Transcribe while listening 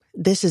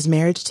This is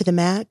Marriage to the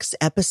Max,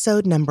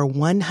 episode number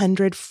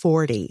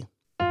 140.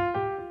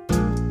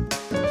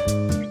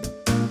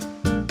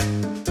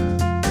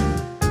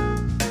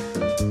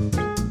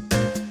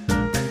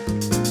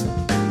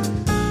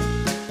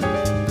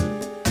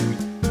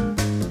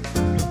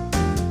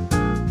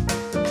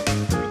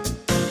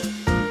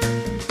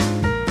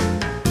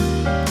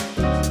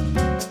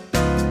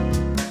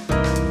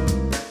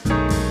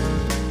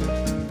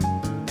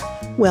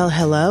 Well,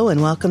 hello,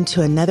 and welcome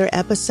to another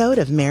episode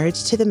of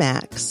Marriage to the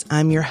Max.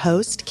 I'm your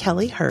host,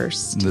 Kellie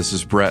Hurst. This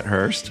is Brett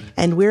Hurst.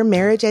 And we're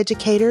marriage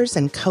educators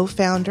and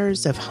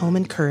co-founders of Home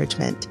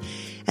Encouragement.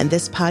 And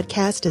this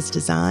podcast is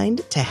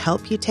designed to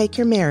help you take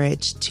your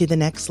marriage to the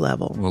next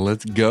level. Well,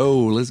 let's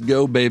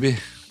go, baby.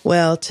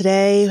 Well,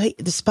 today,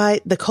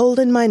 despite the cold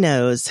in my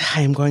nose,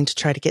 I am going to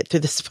try to get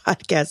through this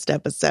podcast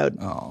episode.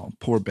 Oh,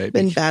 poor baby.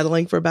 Been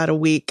battling for about a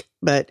week,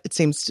 but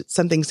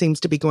something seems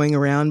to be going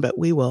around, but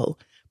we will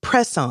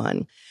press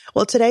on.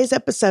 Well, today's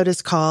episode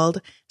is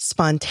called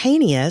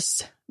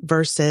Spontaneous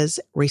versus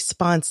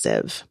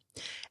Responsive.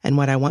 And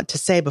what I want to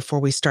say before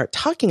we start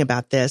talking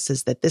about this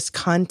is that this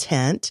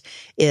content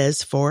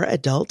is for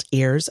adult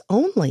ears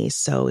only.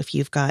 So if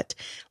you've got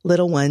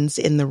little ones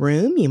in the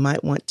room, you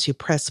might want to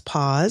press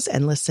pause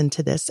and listen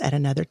to this at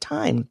another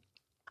time.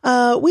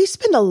 We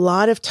spend a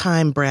lot of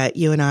time, Brett,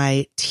 you and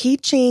I,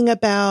 teaching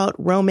about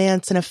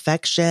romance and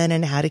affection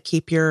and how to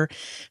keep your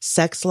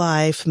sex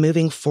life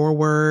moving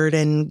forward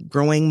and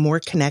growing more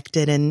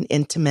connected and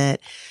intimate.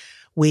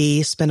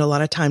 We spend a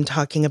lot of time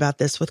talking about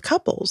this with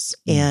couples,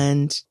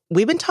 and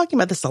we've been talking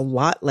about this a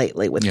lot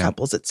lately with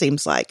couples, it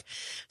seems like.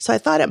 So I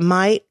thought it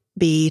might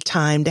be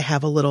time to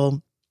have a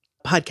little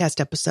podcast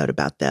episode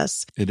about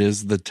this. It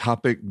is the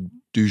topic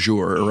du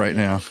jour right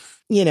now.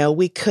 You know,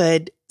 we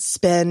could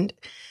spend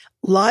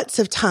lots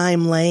of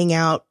time laying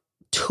out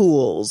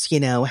tools,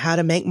 how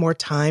to make more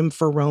time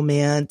for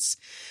romance,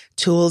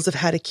 tools of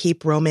how to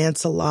keep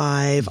romance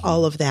alive,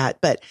 all of that.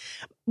 But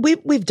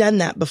we've done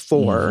that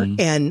before.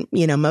 And,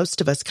 most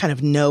of us kind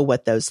of know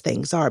what those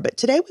things are. But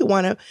today we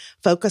want to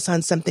focus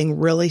on something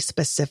really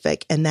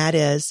specific, and that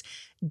is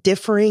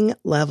differing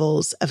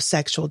levels of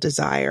sexual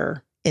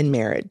desire in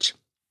marriage.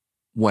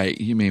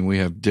 Wait, you mean we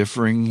have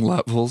differing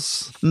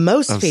levels?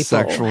 Most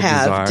people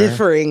have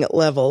differing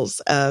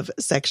levels of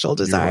sexual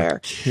desire.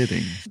 You're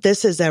kidding.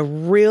 This is a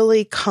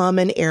really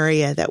common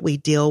area that we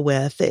deal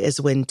with, is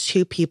when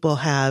two people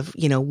have,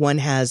 one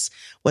has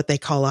what they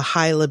call a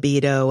high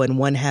libido and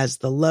one has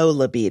the low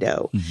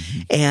libido.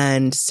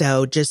 And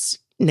so just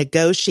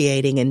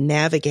negotiating and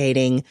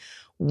navigating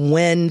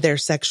when their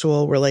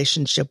sexual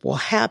relationship will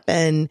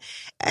happen,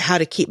 how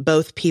to keep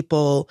both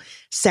people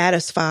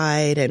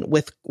satisfied and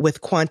with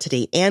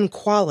quantity and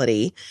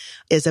quality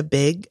is a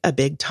big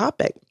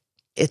topic.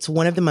 It's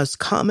one of the most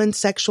common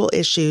sexual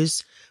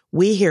issues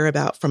we hear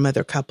about from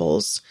other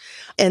couples.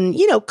 And,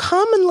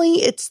 commonly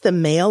it's the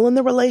male in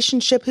the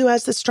relationship who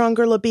has the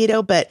stronger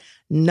libido, but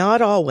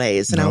not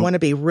always. And I want to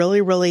be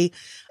really, really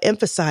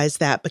emphasize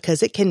that,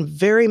 because it can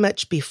very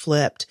much be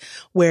flipped,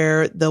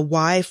 where the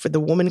wife or the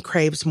woman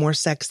craves more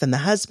sex than the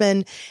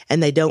husband,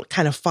 and they don't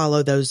kind of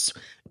follow those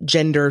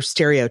gender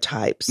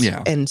stereotypes.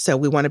 Yeah. And so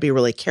we want to be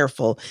really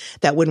careful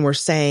that when we're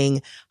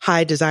saying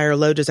high desire,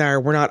 low desire,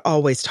 we're not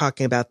always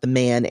talking about the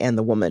man and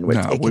the woman.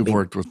 No, we've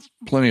worked with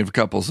plenty of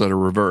couples that are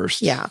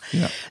reversed. Yeah.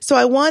 So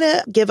I want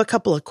to give a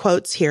couple of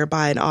quotes here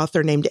by an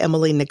author named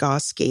Emily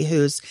Nagoski,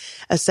 who's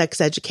a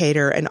sex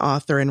educator and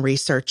author and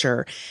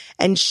researcher.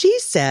 And she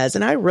says,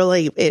 and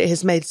it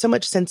has made so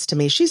much sense to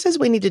me. She says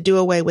we need to do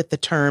away with the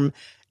term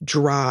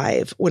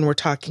drive when we're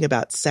talking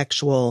about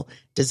sexual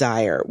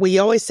desire. We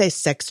always say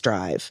sex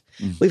drive.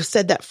 We've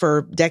said that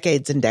for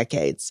decades and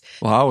decades.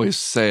 Well, I always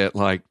say it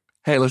like,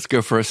 hey, let's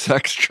go for a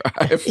sex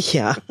drive.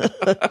 Yeah.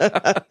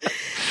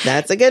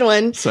 That's a good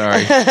one.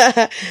 Sorry.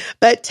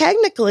 But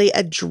technically,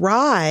 a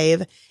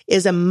drive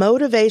is a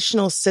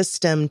motivational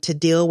system to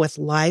deal with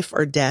life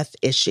or death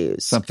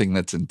issues. Something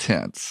that's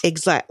intense.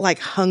 Exactly, like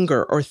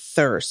hunger or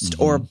thirst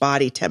or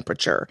body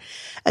temperature.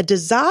 A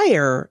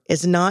desire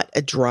is not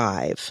a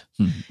drive.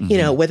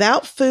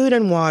 Without food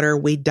and water,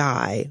 we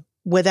die.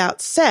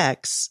 Without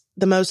sex,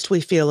 the most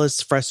we feel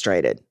is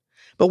frustrated.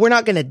 But we're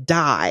not going to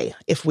die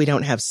if we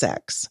don't have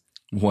sex.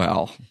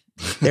 Well,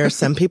 there are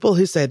some people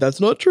who say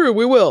that's not true.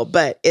 We will,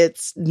 but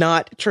it's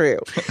not true.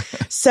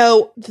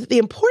 So the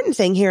important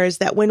thing here is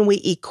that when we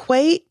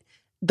equate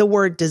the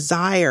word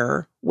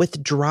desire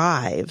with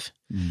drive,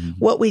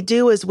 what we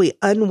do is we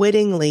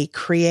unwittingly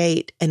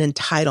create an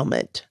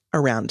entitlement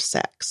around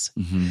sex.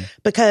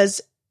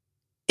 Because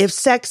if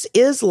sex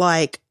is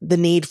like the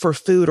need for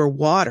food or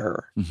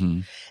water,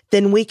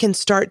 then we can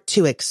start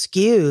to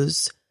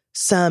excuse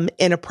some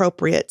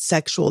inappropriate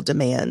sexual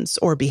demands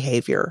or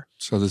behavior.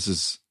 So this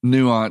is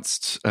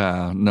nuanced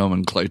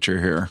nomenclature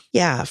here.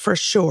 Yeah, for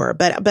sure.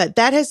 But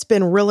that has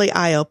been really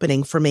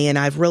eye-opening for me, and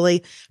I've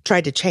really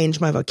tried to change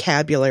my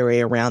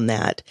vocabulary around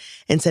that.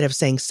 Instead of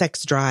saying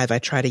sex drive, I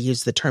try to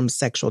use the term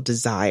sexual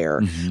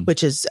desire,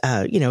 which is,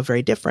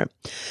 very different.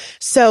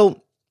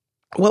 So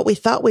what we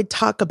thought we'd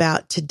talk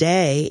about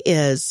today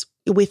is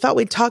we thought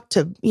we'd talk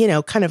to,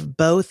 kind of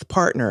both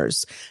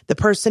partners, the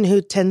person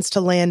who tends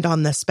to land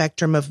on the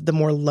spectrum of the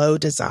more low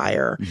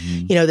desire.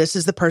 This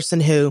is the person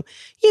who,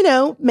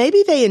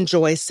 maybe they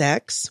enjoy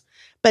sex,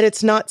 but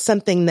it's not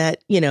something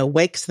that,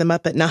 wakes them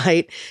up at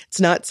night. It's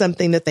not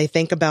something that they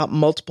think about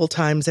multiple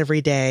times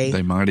every day.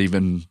 They might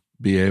even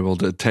be able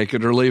to take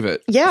it or leave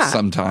it. Yeah,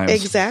 sometimes.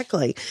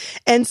 Exactly.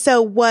 And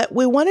so what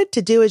we wanted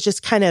to do is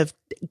just kind of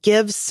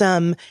give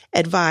some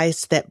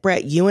advice that,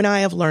 Brett, you and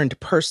I have learned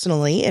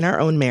personally in our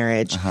own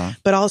marriage,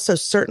 but also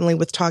certainly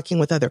with talking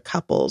with other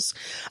couples.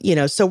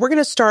 So we're going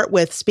to start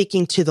with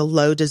speaking to the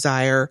low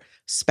desire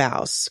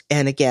spouse.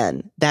 And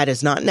again, that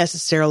is not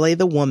necessarily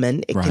the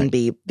woman. It can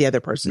be the other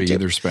person too.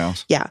 Either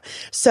spouse. Yeah.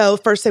 So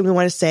first thing we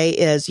want to say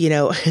is,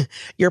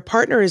 your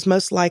partner is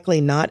most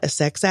likely not a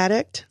sex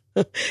addict.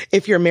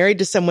 If you're married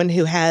to someone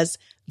who has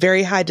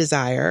very high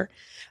desire,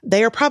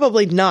 they are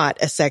probably not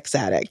a sex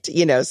addict,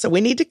 so we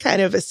need to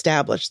kind of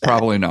establish that.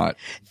 Probably not.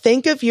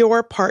 Think of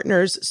your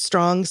partner's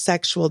strong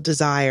sexual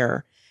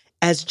desire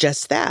as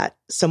just that,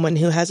 someone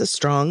who has a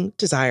strong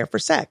desire for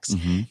sex.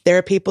 There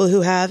are people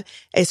who have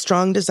a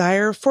strong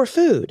desire for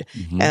food,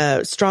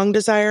 a strong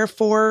desire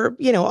for,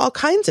 all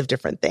kinds of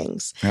different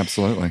things.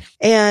 Absolutely.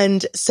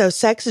 And so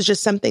sex is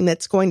just something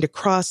that's going to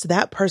cross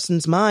that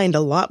person's mind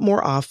a lot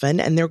more often,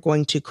 and they're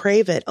going to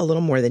crave it a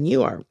little more than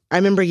you are. I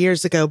remember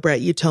years ago,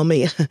 Brett, you told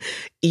me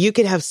you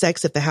could have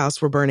sex if the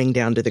house were burning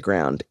down to the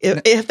ground,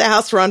 if the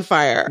house were on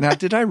fire. Now,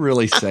 did I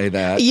really say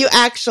that? You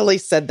actually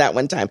said that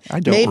one time. I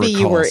don't Maybe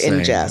you were recall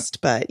in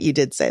jest, but you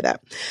did say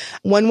that.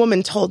 One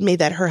woman told me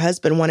that her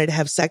husband wanted to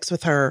have sex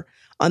with her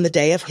on the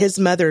day of his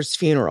mother's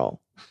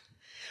funeral,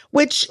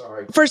 which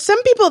for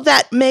some people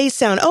that may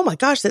sound, oh my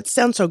gosh, that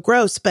sounds so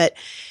gross, but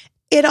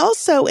it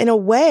also, in a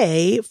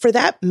way, for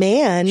that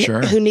man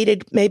who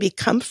needed maybe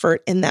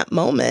comfort in that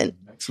moment,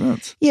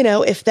 sense.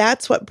 If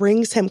that's what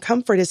brings him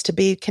comfort is to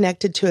be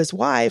connected to his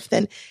wife,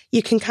 then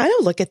you can kind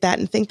of look at that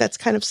and think that's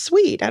kind of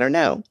sweet. I don't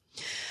know.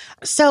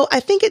 So I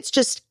think it's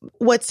just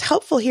what's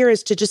helpful here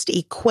is to just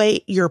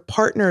equate your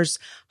partner's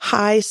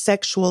high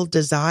sexual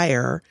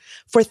desire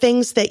for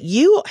things that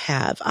you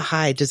have a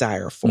high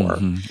desire for,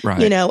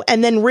 right.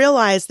 And then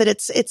realize that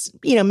it's,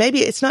 maybe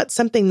it's not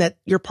something that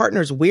your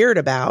partner's weird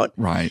about.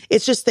 Right.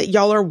 It's just that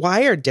y'all are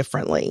wired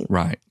differently.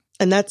 Right.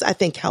 And that's, I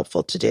think,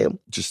 helpful to do.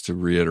 Just to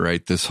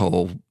reiterate, this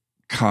whole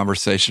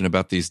conversation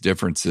about these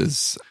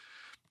differences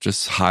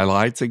just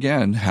highlights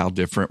again how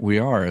different we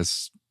are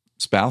as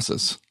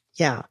spouses.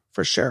 Yeah,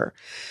 for sure.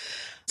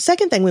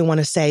 Second thing we want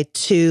to say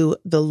to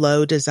the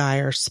low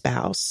desire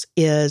spouse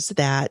is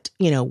that,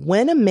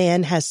 when a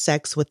man has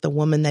sex with the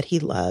woman that he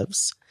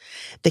loves,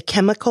 the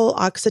chemical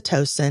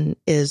oxytocin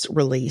is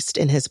released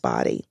in his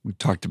body. We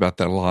talked about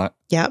that a lot.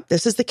 Yeah,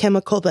 this is the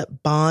chemical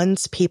that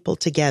bonds people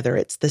together.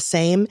 It's the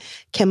same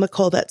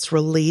chemical that's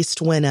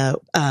released when a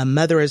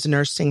mother is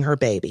nursing her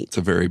baby. It's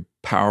a very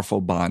powerful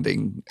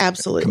bonding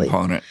Absolutely.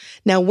 component.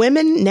 Now,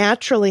 women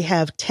naturally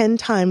have 10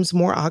 times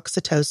more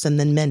oxytocin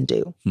than men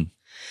do.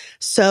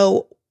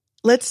 So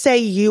let's say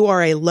you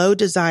are a low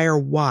desire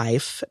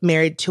wife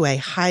married to a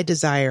high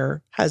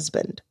desire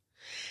husband.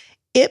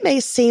 It may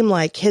seem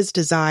like his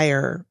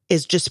desire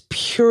is just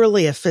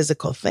purely a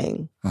physical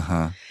thing,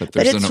 but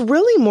it's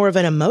really more of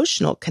an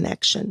emotional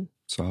connection.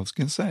 So I was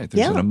going to say,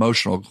 there's an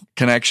emotional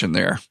connection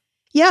there.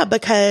 Yeah,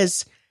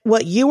 because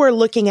what you are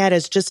looking at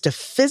as just a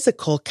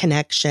physical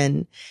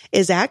connection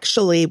is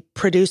actually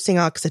producing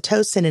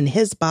oxytocin in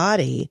his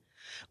body,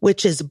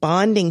 which is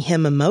bonding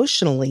him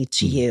emotionally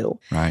to you.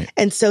 Right.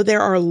 And so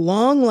there are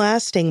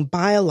long-lasting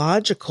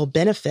biological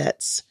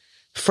benefits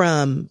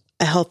from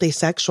a healthy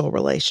sexual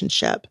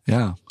relationship.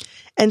 Yeah.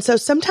 And so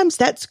sometimes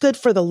that's good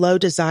for the low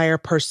desire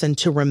person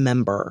to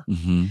remember,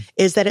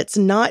 is that it's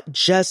not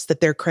just that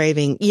they're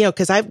craving,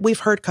 because we've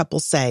heard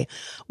couples say,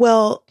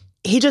 well,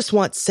 he just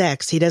wants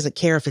sex. He doesn't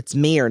care if it's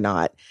me or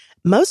not.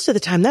 Most of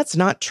the time, that's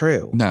not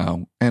true.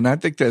 No. And I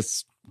think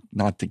that's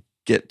not to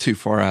get too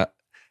far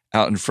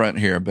out in front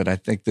here, but I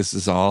think this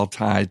is all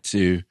tied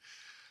to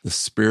the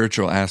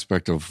spiritual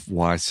aspect of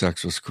why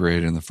sex was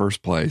created in the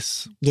first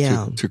place.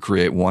 Yeah. To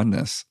create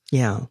oneness.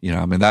 Yeah.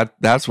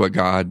 That's what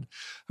God,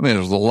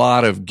 there's a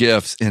lot of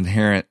gifts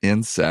inherent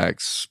in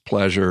sex,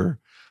 pleasure,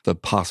 the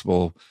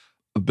possible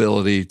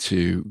ability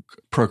to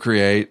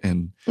procreate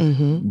and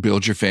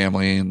build your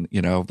family. And,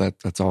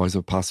 that's always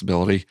a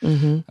possibility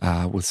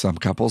with some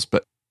couples.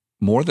 But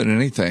more than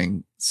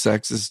anything,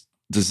 sex is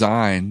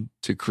designed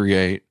to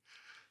create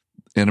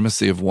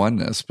intimacy of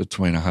oneness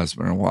between a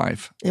husband and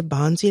wife. It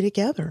bonds you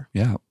together.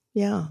 Yeah.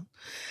 Yeah.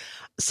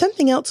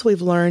 Something else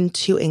we've learned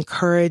to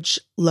encourage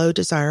low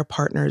desire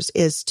partners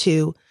is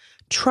to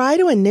try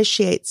to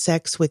initiate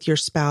sex with your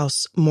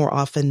spouse more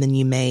often than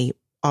you may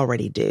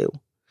already do.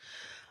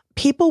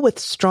 People with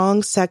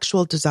strong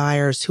sexual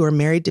desires who are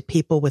married to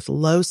people with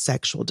low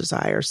sexual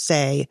desires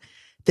say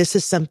this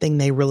is something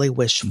they really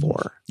wish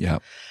for. Yeah.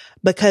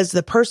 Because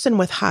the person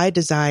with high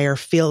desire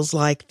feels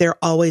like they're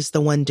always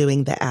the one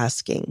doing the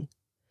asking.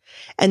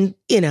 And,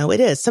 it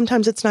is.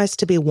 Sometimes it's nice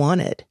to be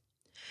wanted.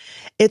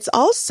 It's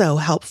also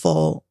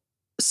helpful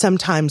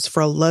sometimes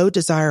for a low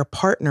desire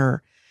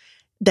partner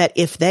that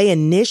if they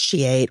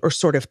initiate or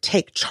sort of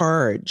take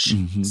charge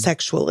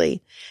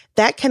sexually,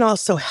 that can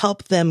also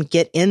help them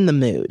get in the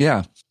mood.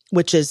 Yeah.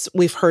 Which is,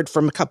 we've heard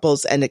from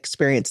couples and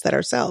experienced that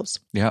ourselves.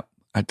 Yep.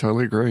 I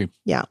totally agree.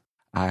 Yeah.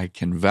 I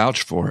can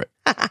vouch for it.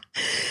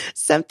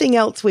 Something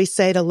else we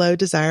say to low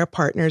desire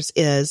partners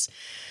is,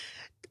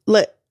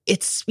 look,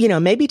 it's,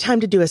 maybe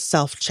time to do a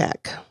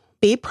self-check.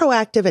 Be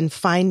proactive in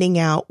finding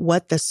out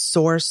what the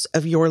source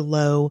of your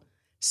low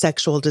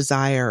sexual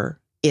desire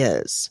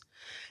is.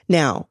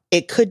 Now,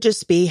 it could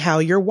just be how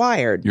you're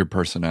wired. Your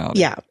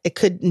personality. Yeah. It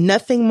could,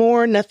 nothing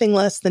more, nothing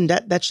less than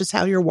that. That's just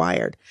how you're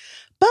wired.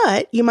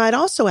 But you might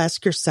also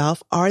ask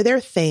yourself, are there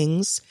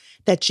things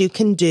that you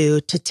can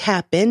do to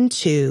tap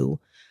into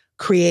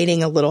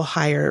creating a little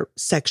higher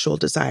sexual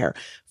desire?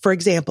 For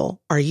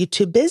example, are you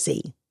too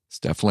busy? It's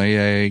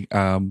definitely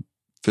a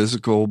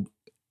physical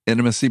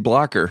intimacy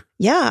blocker.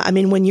 Yeah. I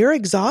mean, when you're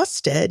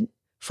exhausted,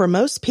 for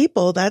most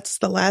people, that's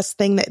the last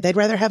thing that they'd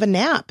rather have a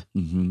nap,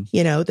 than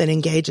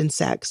engage in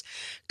sex.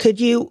 Could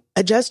you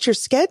adjust your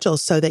schedule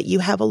so that you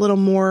have a little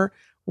more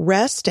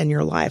rest in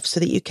your life so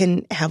that you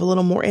can have a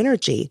little more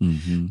energy?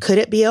 Could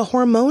it be a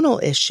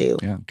hormonal issue?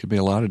 Yeah, it could be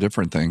a lot of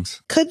different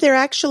things. Could there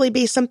actually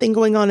be something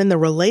going on in the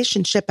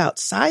relationship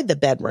outside the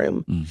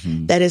bedroom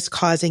that is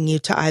causing you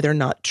to either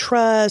not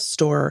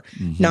trust or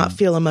not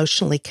feel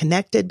emotionally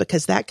connected?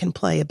 Because that can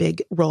play a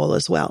big role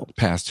as well.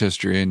 Past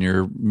history in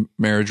your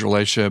marriage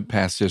relationship,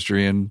 past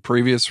history in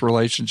previous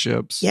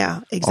relationships. Yeah,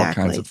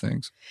 exactly. All kinds of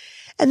things.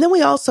 And then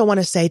we also want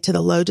to say to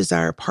the low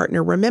desire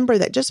partner, remember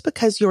that just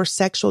because your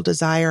sexual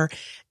desire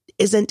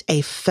isn't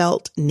a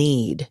felt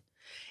need,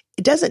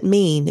 it doesn't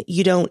mean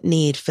you don't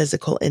need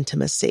physical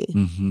intimacy.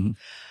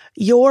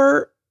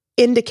 Your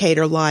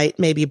indicator light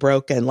may be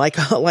broken, like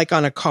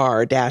on a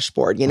car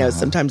dashboard.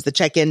 Sometimes the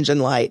check engine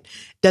light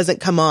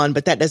doesn't come on,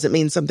 but that doesn't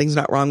mean something's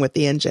not wrong with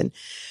the engine.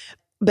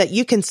 But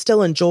you can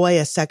still enjoy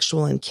a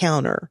sexual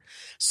encounter.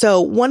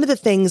 So one of the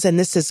things, and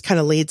this is kind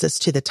of leads us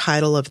to the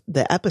title of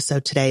the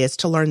episode today, is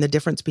to learn the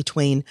difference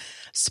between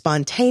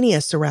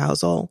spontaneous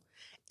arousal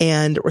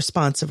and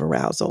responsive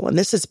arousal. And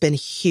this has been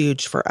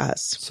huge for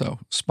us. So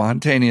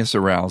spontaneous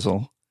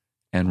arousal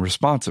and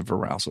responsive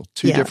arousal,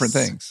 two different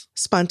things.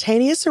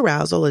 Spontaneous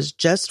arousal is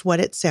just what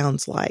it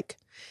sounds like.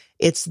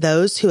 It's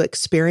those who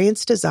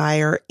experience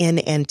desire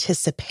in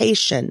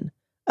anticipation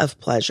of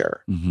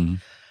pleasure.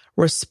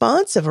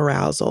 Responsive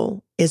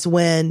arousal is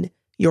when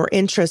your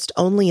interest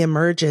only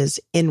emerges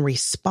in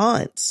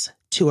response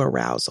to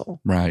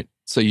arousal. Right.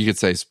 So you could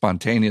say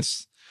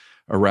spontaneous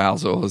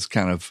arousal is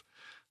kind of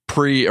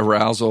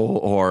pre-arousal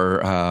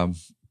or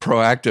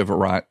proactive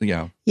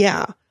arousal.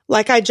 Yeah.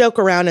 Like I joke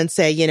around and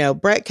say,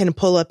 Brett can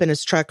pull up in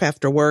his truck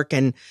after work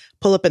and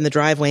pull up in the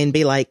driveway and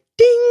be like,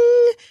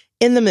 ding,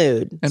 in the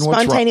mood. And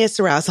spontaneous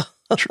arousal.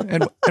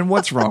 and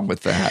what's wrong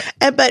with that?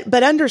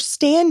 But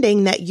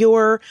understanding that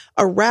your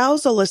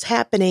arousal is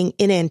happening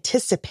in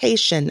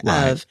anticipation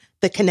of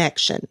the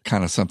connection.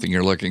 Kind of something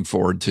you're looking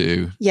forward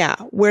to. Yeah.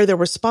 Where the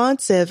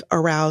responsive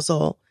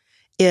arousal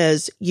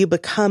is you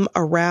become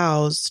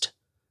aroused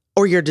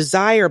or your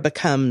desire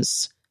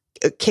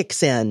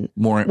kicks in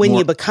when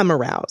you become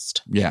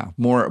aroused. Yeah.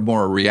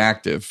 More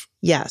reactive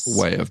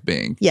way of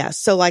being. Yes.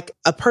 So like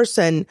a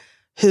person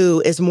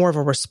who is more of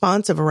a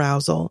responsive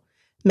arousal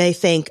may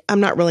think, I'm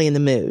not really in the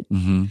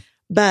mood.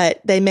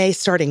 But they may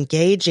start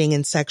engaging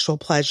in sexual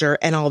pleasure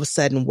and all of a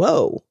sudden,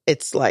 whoa,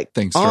 it's like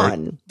things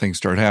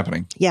start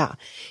happening. Yeah.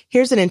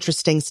 Here's an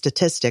interesting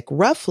statistic.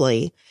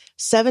 Roughly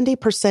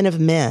 70% of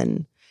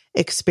men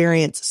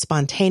experience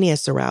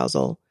spontaneous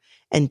arousal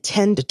and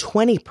 10 to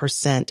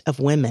 20% of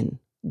women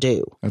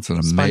do. That's an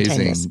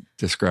amazing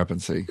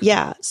discrepancy.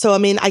 Yeah. So, I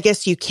mean, I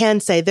guess you can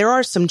say there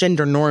are some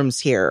gender norms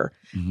here,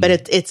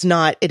 but it's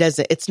not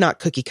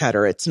cookie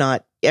cutter. It's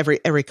not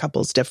every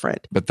couple's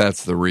different. But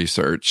that's the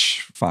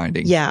research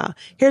finding. Yeah.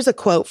 Here's a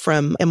quote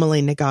from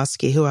Emily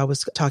Nagoski, who I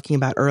was talking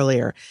about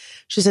earlier.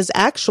 She says,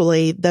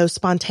 actually, though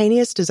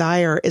spontaneous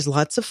desire is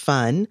lots of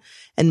fun,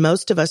 and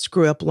most of us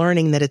grew up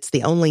learning that it's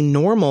the only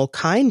normal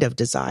kind of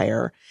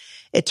desire,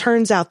 it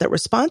turns out that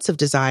responsive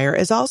desire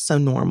is also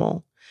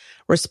normal.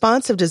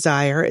 Responsive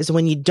desire is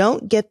when you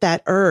don't get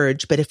that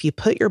urge, but if you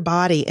put your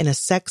body in a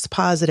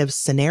sex-positive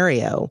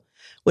scenario,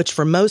 which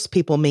for most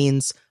people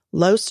means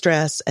low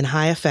stress and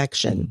high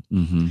affection,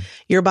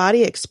 your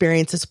body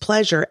experiences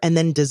pleasure and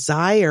then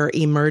desire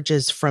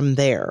emerges from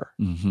there.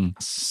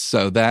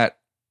 So that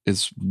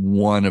is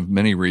one of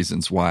many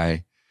reasons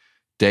why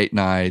date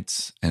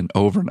nights and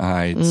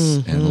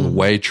overnights and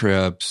away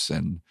trips,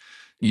 and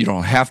you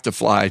don't have to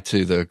fly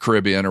to the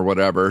Caribbean or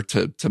whatever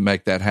to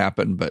make that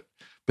happen, but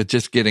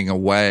just getting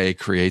away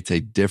creates a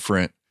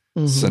different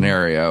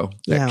scenario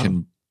that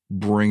can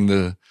bring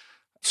the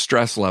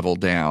stress level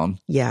down.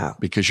 Yeah.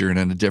 Because you're in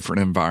a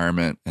different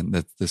environment, and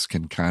that this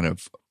can kind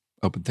of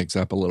open things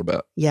up a little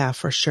bit. Yeah,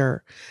 for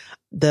sure.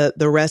 The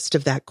rest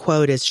of that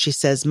quote is, she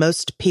says,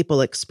 most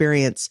people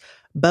experience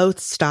both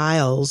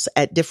styles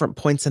at different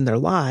points in their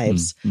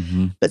lives,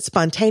 but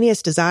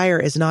spontaneous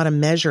desire is not a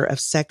measure of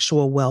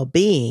sexual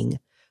well-being,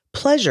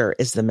 pleasure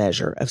is the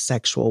measure of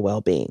sexual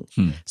well-being.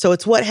 So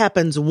it's what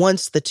happens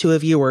once the two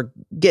of you are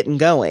getting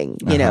going.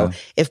 You know,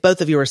 if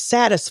both of you are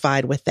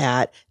satisfied with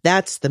that,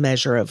 that's the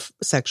measure of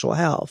sexual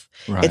health.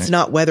 Right. It's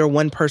not whether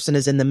one person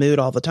is in the mood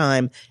all the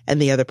time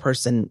and the other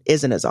person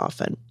isn't as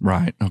often.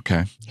 Right.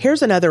 Okay.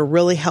 Here's another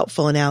really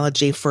helpful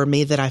analogy for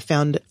me that I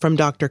found from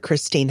Dr.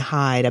 Christine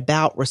Hyde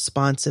about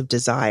responsive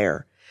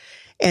desire.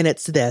 And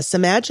it's this.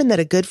 Imagine that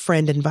a good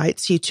friend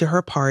invites you to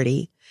her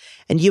party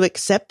and you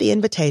accept the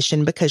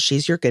invitation because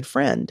she's your good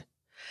friend.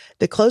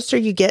 The closer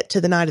you get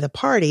to the night of the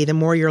party, the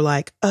more you're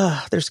like,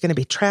 oh, there's going to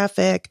be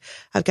traffic.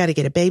 I've got to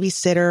get a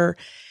babysitter.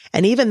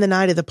 And even the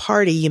night of the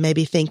party, you may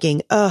be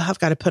thinking, oh, I've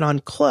got to put on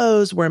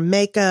clothes, wear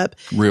makeup.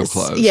 Real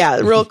clothes. Yeah,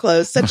 real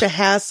clothes. Such a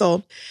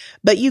hassle.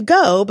 But you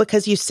go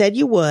because you said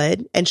you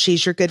would, and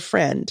she's your good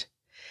friend.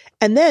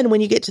 And then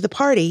when you get to the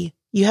party,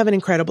 you have an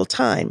incredible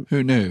time.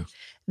 Who knew?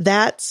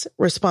 That's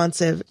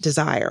responsive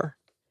desire.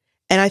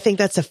 And I think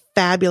that's a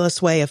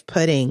fabulous way of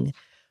putting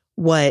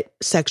what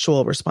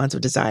sexual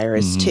responsive desire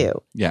is too.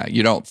 Yeah.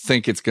 You don't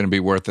think it's going to be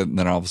worth it. And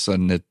then all of a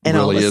sudden it And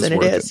really all of a is sudden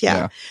worth it is.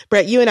 Yeah.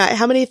 Brett, you and I,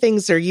 how many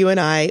things are you and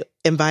I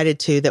invited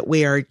to that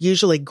we are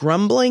usually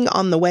grumbling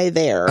on the way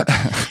there?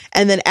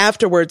 And then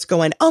afterwards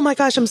going, oh my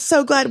gosh, I'm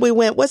so glad we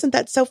went. Wasn't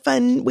that so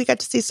fun? We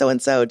got to see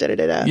so-and-so,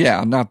 da-da-da-da.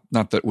 Yeah.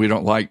 Not that we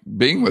don't like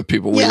being with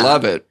people. We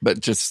love it. But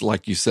just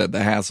like you said,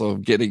 the hassle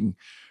of getting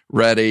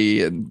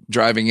ready and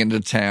driving into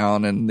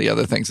town and the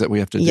other things that we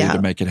have to do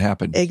to make it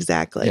happen.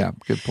 Exactly. Yeah.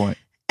 Good point.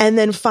 And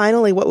then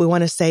finally, what we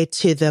want to say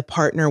to the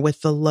partner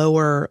with the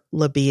lower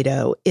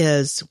libido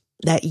is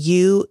that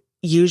you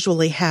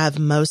usually have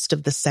most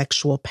of the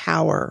sexual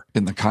power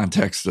in the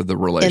context of the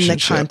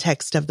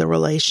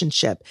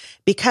relationship.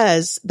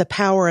 Because the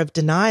power of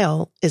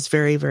denial is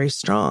very, very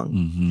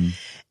strong.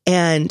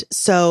 And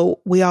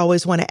so we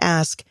always want to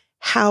ask,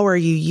 how are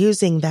you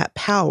using that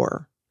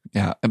power?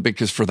 Yeah. And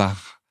because for the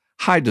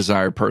high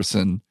desire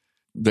person,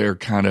 they're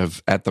kind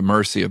of at the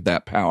mercy of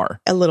that power.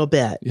 A little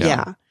bit.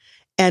 Yeah.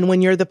 And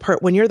when you're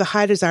the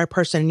high desire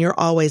person and you're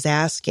always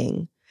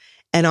asking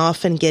and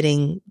often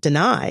getting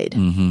denied,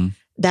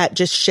 that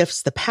just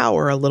shifts the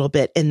power a little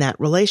bit in that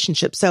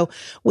relationship. So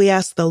we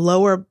ask the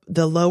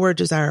lower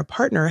desire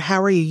partner,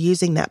 how are you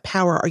using that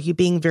power? Are you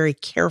being very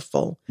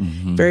careful,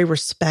 very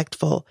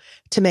respectful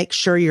to make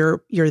sure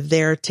you're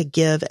there to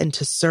give and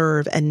to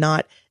serve and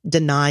not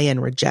deny and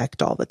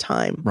reject all the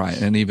time? Right.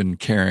 And even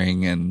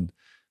caring and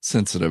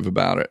sensitive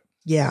about it.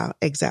 Yeah,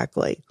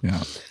 exactly.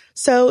 Yeah.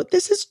 So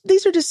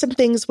these are just some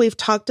things we've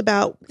talked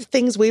about,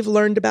 things we've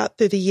learned about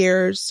through the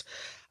years.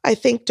 I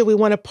think, do we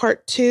want a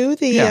part 2,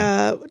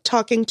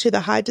 talking to the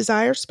high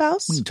desire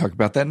spouse? We can talk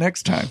about that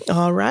next time.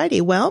 All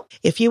righty. Well,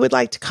 if you would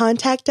like to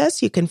contact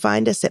us, you can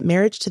find us at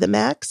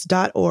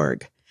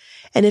marriagetothemax.org.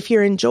 And if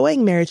you're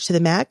enjoying Marriage to the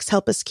Max,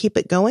 help us keep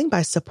it going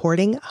by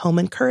supporting Home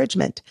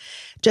Encouragement.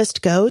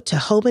 Just go to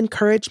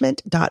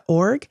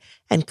homeencouragement.org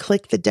and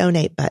click the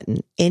donate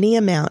button. Any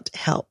amount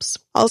helps.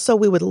 Also,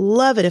 we would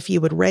love it if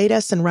you would rate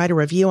us and write a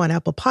review on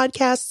Apple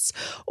Podcasts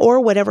or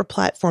whatever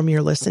platform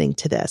you're listening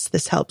to this.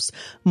 This helps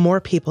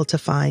more people to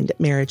find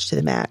Marriage to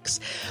the Max.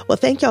 Well,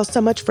 thank y'all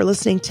so much for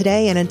listening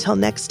today. And until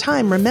next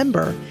time,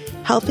 remember,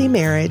 healthy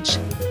marriage,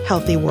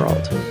 healthy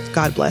world.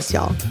 God bless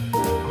y'all.